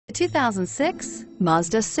2006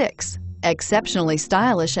 Mazda 6. Exceptionally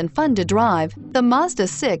stylish and fun to drive, the Mazda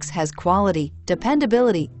 6 has quality,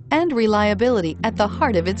 dependability, and reliability at the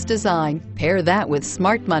heart of its design. Pair that with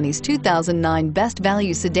Smart Money's 2009 Best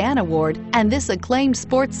Value Sedan Award, and this acclaimed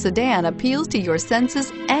sports sedan appeals to your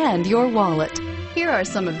senses and your wallet. Here are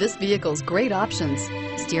some of this vehicle's great options: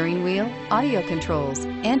 steering wheel audio controls,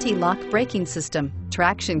 anti-lock braking system,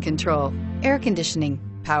 traction control, air conditioning,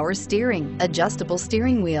 power steering, adjustable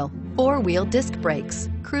steering wheel, four-wheel disc brakes,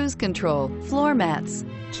 cruise control, floor mats,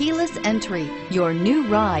 keyless entry. Your new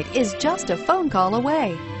ride is just a phone call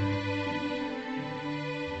away.